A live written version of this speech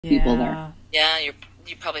people there. Yeah, you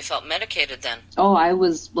probably felt medicated then. Oh, I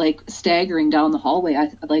was like staggering down the hallway.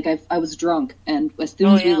 I was drunk, and as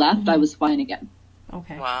soon as we left, I was fine again.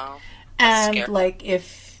 Okay. Wow. And scary. Like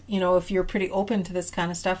if you're pretty open to this kind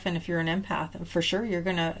of stuff, and if you're an empath, for sure you're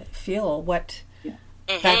gonna feel what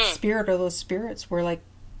that spirit or those spirits were like.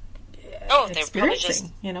 They're probably just,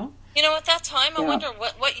 at that time, I wonder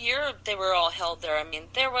what year they were all held there. I mean,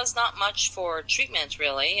 there was not much for treatment,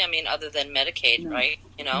 really. I mean, other than Medicaid, right?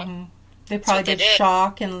 They probably did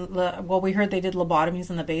shock, and we heard they did lobotomies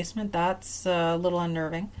in the basement. That's a little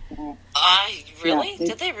unnerving. Really?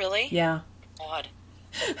 Did they really? Yeah. God.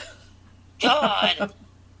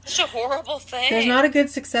 Such a horrible thing. There's not a good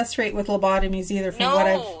success rate with lobotomies either, from what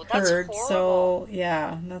I've heard. Horrible. So,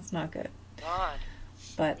 yeah, that's not good. God.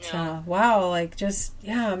 But, wow, like, just,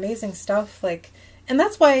 amazing stuff. Like, and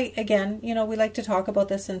that's why, again, we like to talk about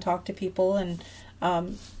this and talk to people and,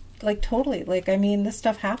 like, totally. Like, I mean, this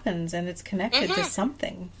stuff happens and it's connected to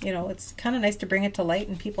something. It's kind of nice to bring it to light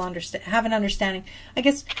and people have an understanding. I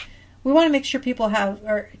guess we want to make sure people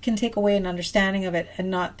can take away an understanding of it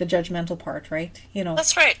and not the judgmental part, right?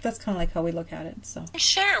 That's right. That's kind of like how we look at it. So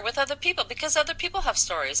share with other people, because other people have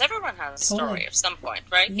stories. Everyone has a story at some point,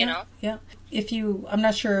 right? Yeah. I'm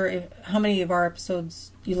not sure how many of our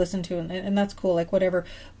episodes you listen to, and that's cool, like whatever.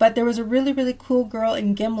 But there was a really, really cool girl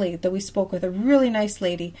in Gimli that we spoke with, a really nice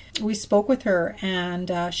lady. We spoke with her,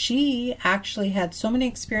 and she actually had so many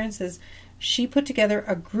experiences. She put together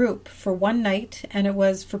a group for one night, and it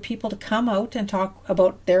was for people to come out and talk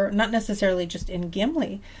about not necessarily just in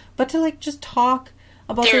Gimli, but to like just talk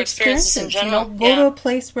about their experiences in general. Go to a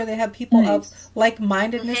place where they have people of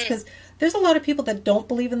like-mindedness, because there's a lot of people that don't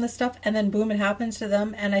believe in this stuff, and then boom, it happens to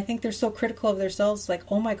them, and I think they're so critical of themselves, like,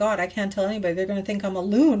 oh my God, I can't tell anybody. They're going to think I'm a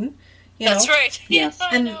loon. That's right. Yes.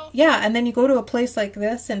 I know. Yeah, and then you go to a place like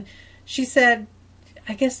this, and she said,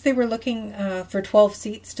 I guess they were looking for 12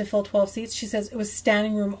 seats, to fill 12 seats. She says it was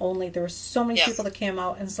standing room only. There were so many people that came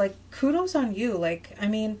out. And it's like, kudos on you. Like, I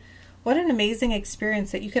mean, what an amazing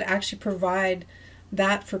experience that you could actually provide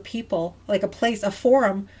that for people. Like a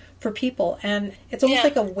forum for people. And it's almost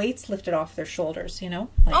like a weight's lifted off their shoulders,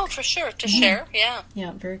 Like, for sure. To share,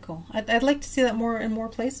 Yeah, very cool. I'd like to see that more in more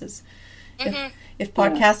places. If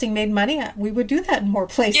podcasting made money, we would do that in more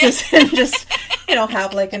places and just,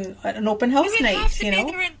 have like an open house night, have to be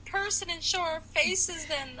there in person and show our faces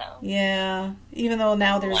then, though. Yeah, even though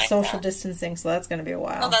now there's social distancing, so that's going to be a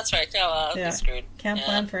while. Oh, that's right. I'll be screwed. Can't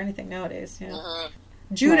plan for anything nowadays. Yeah.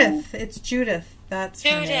 Judith, it's Judith. That's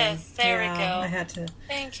her name. There we go. I had to.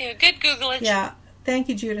 Thank you. Good Googlage. Yeah. Thank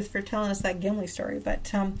you, Judith, for telling us that Gimli story.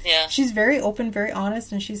 But she's very open, very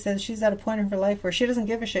honest, and she says she's at a point in her life where she doesn't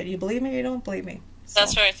give a shit. You believe me or you don't believe me. So,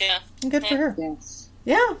 that's right, yeah. Good for her. Yes.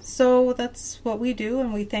 Yeah, so that's what we do,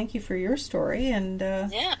 and we thank you for your story. And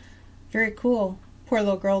very cool. Poor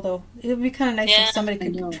little girl, though. It would be kind of nice if somebody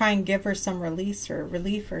could try and give her some release or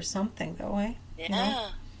relief or something, though, eh? Yeah.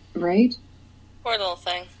 Right? Poor little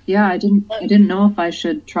thing. Yeah, I didn't know if I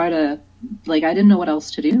should try to, like, I didn't know what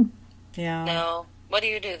else to do. Yeah. No. What do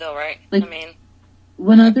you do, though, right? Like, I mean,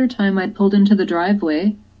 one other time I pulled into the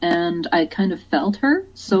driveway and I kind of felt her.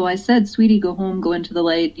 So I said, sweetie, go home, go into the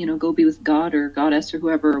light, go be with God or goddess or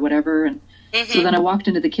whoever or whatever. And so then I walked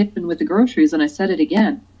into the kitchen with the groceries and I said it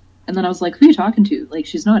again. And then I was like, who are you talking to? Like,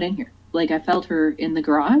 she's not in here. Like, I felt her in the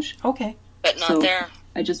garage. Okay. But not there.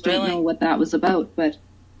 I just don't know what that was about. But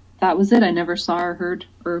that was it. I never saw or heard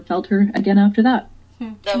or felt her again after that.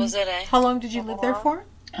 That was it, eh? How long did you live there for?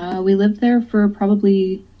 We lived there for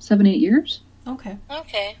probably 7-8 years. Okay.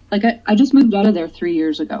 Like, I just moved out of there 3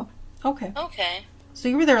 years ago. Okay. So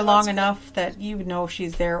you were there long enough that you know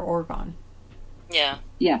she's there or gone. Yeah.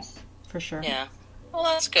 Yes. For sure. Yeah. Well,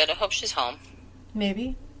 that's good. I hope she's home.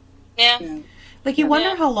 Maybe. Yeah. Like, you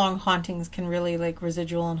wonder how long hauntings can really, like,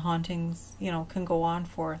 residual and hauntings, can go on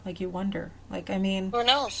for. Like, you wonder. Like, I mean... Who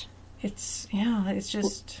knows? It's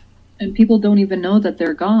just... And people don't even know that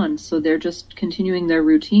they're gone, so they're just continuing their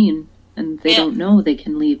routine, and they don't know they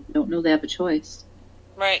can leave. They don't know they have a choice.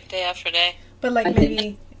 Right, day after day. But, like,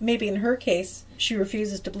 maybe in her case, she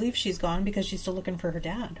refuses to believe she's gone because she's still looking for her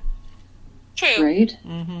dad. True. Right?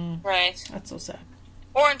 Mm-hmm. Right. That's so sad.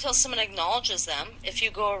 Or until someone acknowledges them. If you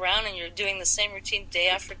go around and you're doing the same routine day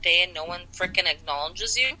after day and no one frickin'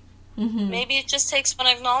 acknowledges you, maybe it just takes one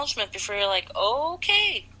acknowledgement before you're like, oh,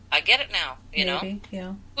 okay, I get it now, you know?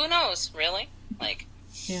 Yeah. Who knows, really? Like,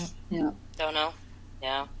 yeah. Don't know.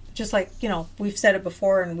 Yeah. Just like, we've said it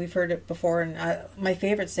before and we've heard it before, and my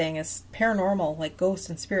favorite saying is paranormal, like ghosts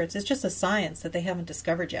and spirits, it's just a science that they haven't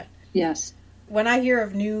discovered yet. Yes. When I hear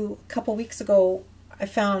of a couple weeks ago,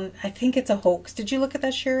 I think it's a hoax. Did you look at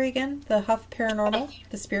that, Sherry, again? The Huff Paranormal,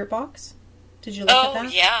 the spirit box? Did you look at that? Oh,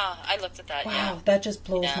 yeah. I looked at that, wow, that just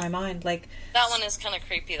blows my mind. Like, that one is kind of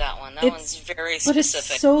creepy, that one. That one's very specific. But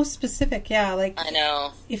it's so specific, yeah. Like, I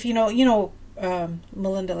know. If you know,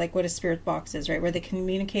 Melynda, like what a spirit box is, right? Where they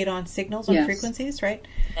communicate on signals, on frequencies, right?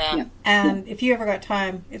 Yeah. And if you ever got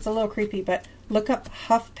time, it's a little creepy, but look up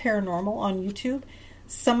Huff Paranormal on YouTube.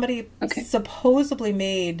 Somebody supposedly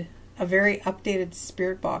made a very updated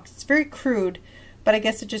spirit box. It's very crude, but I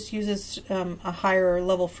guess it just uses a higher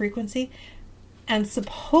level frequency. And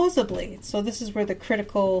supposedly, so this is where the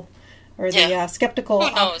critical or the skeptical,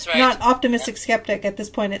 who knows, right? Not optimistic skeptic at this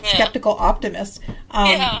point, it's skeptical optimist,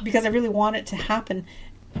 because I really want it to happen.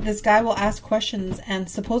 This guy will ask questions, and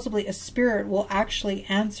supposedly a spirit will actually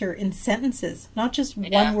answer in sentences, not just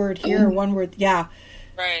one word here, one word,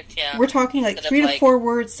 Right, yeah. We're talking like 3 to 4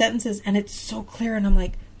 word sentences, and it's so clear, and I'm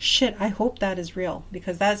like, shit, I hope that is real,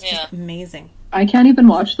 because that's just amazing. I can't even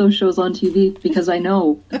watch those shows on TV because I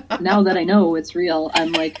know, now that I know it's real,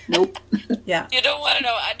 I'm like, nope. Yeah. You don't want to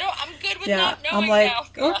know. I'm good with not knowing I'm like,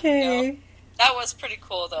 now. okay. Yeah, no. That was pretty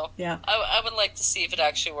cool, though. Yeah. I would like to see if it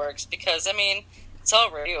actually works, because, I mean, it's all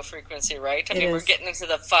radio frequency, right? I mean, we're getting into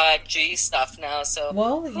the 5G stuff now, so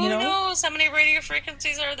who knows how many radio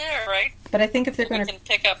frequencies are there, right? But I think if they're going to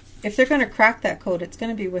pick up, if they're going to crack that code, it's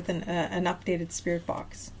going to be with an updated spirit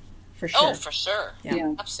box, for sure. Oh, for sure.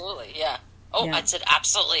 Yeah. Absolutely. Yeah. Oh, I said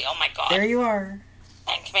absolutely. Oh my God. There you are.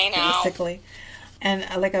 Thank me now. Basically. And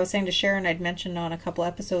like I was saying to Sharon, I'd mentioned on a couple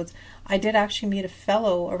episodes, I did actually meet a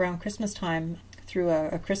fellow around Christmas time through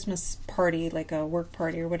a Christmas party, like a work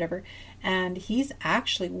party or whatever. And he's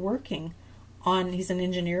actually working on, he's an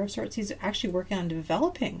engineer of sorts, he's actually working on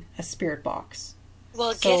developing a spirit box.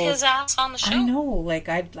 Well, get his ass on the show. I know, like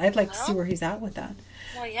I'd like to see where he's at with that.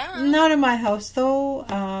 Well, yeah. Not in my house, though.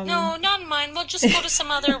 No, not in mine. We'll just go to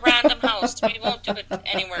some other random house. We won't do it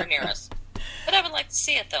anywhere near us. But I would like to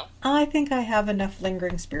see it, though. I think I have enough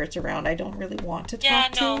lingering spirits around. I don't really want to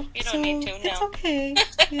talk to. Yeah, no, you don't need to, no. It's okay.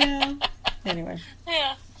 Yeah. Anyway.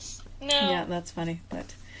 Yeah. No. Yeah, that's funny.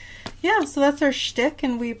 But yeah, so that's our shtick,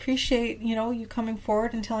 and we appreciate, you coming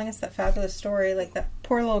forward and telling us that fabulous story. Like that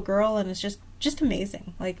poor little girl, and it's just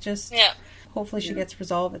amazing. Like, just... Yeah. Hopefully she gets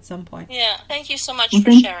resolved at some point. Yeah. Thank you so much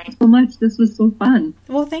for sharing. Thank you so much. This was so fun.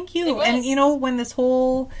 Well, thank you. And, when this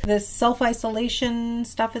self-isolation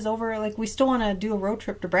stuff is over, like, we still want to do a road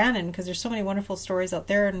trip to Brandon because there's so many wonderful stories out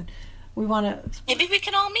there, and we want to... Maybe we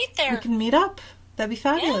can all meet there. We can meet up. That'd be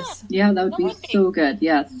fabulous. Yeah, that would be so good.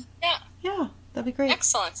 Yes. Yeah. Yeah, that'd be great.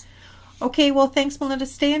 Excellent. Okay, well, thanks, Melynda.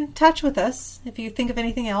 Stay in touch with us if you think of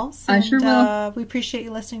anything else. I sure will. We appreciate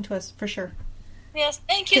you listening to us, for sure. Yes,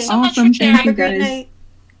 thank you so much for sharing. Have a great night.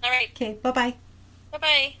 All right. Okay, bye-bye.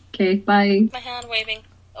 Bye-bye. Okay, bye. My hand waving.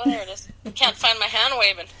 Oh, there it is. I can't find my hand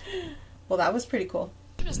waving. Well, that was pretty cool.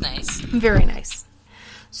 It was nice. Very nice.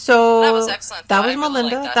 So that was excellent. That was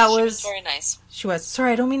Melynda. Really that she was very nice. She was.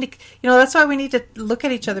 Sorry, I don't mean to... that's why we need to look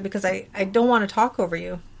at each other, because I don't want to talk over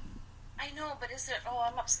you. I know, but is it... Oh,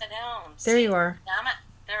 I'm upside down. There you are. Damn it.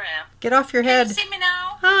 There I am. Get off your head. Can you see me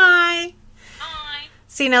now? Hi. Hi.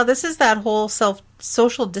 See, now this is that whole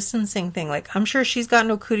social distancing thing. Like, I'm sure she's got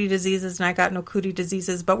no cootie diseases and I got no cootie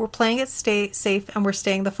diseases, but we're playing it stay safe and we're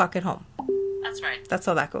staying the fuck at home. That's right. That's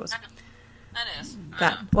how that goes. That is.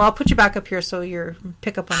 Well, I'll put you back up here so your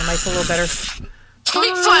pick up on the mic a little better.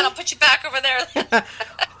 Fine, I'll put you back over there.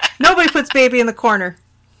 Nobody puts baby in the corner.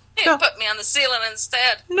 You put me on the ceiling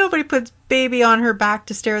instead. Nobody puts baby on her back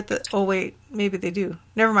to stare at the... Oh, wait. Maybe they do.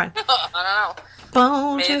 Never mind. I don't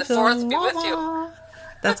know. May the 4th be with you.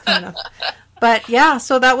 That's good enough. But yeah,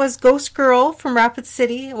 so that was Ghost Girl from Rapid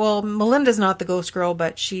City. Well, Melynda's not the Ghost Girl,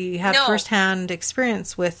 but she had first-hand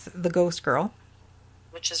experience with the Ghost Girl.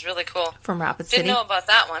 Which is really cool. From Rapid City. Didn't know about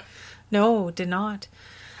that one. No, did not.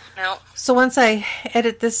 No. So once I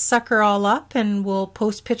edit this sucker all up, and we'll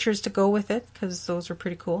post pictures to go with it, because those are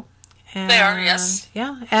pretty cool. And, they are, yes.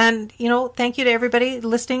 Yeah, and, thank you to everybody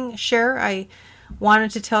listening. Share, I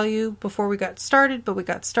wanted to tell you before we got started, but we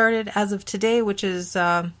got started as of today, which is,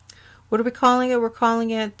 what are we calling it? We're calling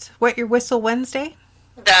it Wet Your Whistle Wednesday.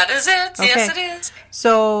 That is it. Okay. Yes, it is.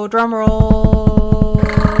 So, drum roll.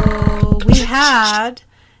 We had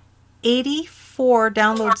 84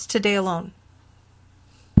 downloads today alone.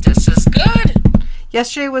 This is good.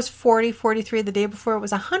 Yesterday was 40, 43. The day before it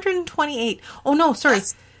was 128. Oh, no, sorry.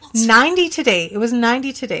 That's 90 today. It was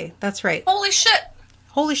 90 today. That's right. Holy shit.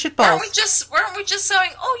 Holy shit balls. Weren't we just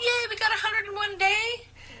saying, oh, yay, we got 101 day?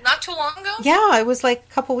 Not too long ago? Yeah, it was like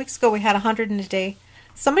a couple weeks ago we had 100 in a day.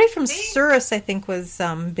 Somebody from Surus, I think, was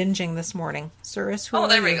binging this morning. Surus, who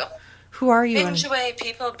there we go. who are you? Binge away,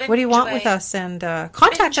 people. Binge what do you want away. with us? And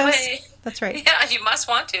contact Binge us. away. That's right. Yeah, you must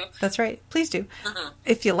want to. That's right. Please do. Mm-hmm.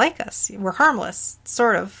 If you like us, we're harmless,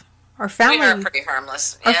 sort of. Our family, we are pretty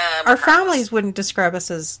harmless. Our, yeah, our families wouldn't describe us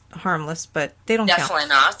as harmless, but they don't Definitely count.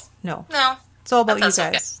 not. No. It's all about you guys.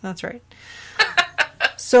 Okay. That's right.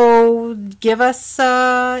 So give us,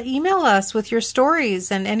 email us with your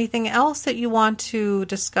stories and anything else that you want to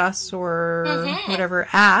discuss or whatever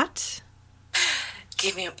at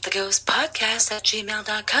Givinguptheghostpodcast at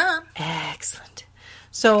gmail.com. Excellent.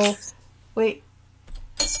 So, wait.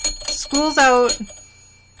 School's out.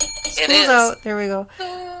 School's out. There we go.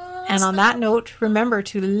 And on that note, remember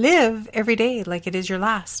to live every day like it is your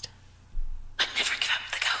last. I'm never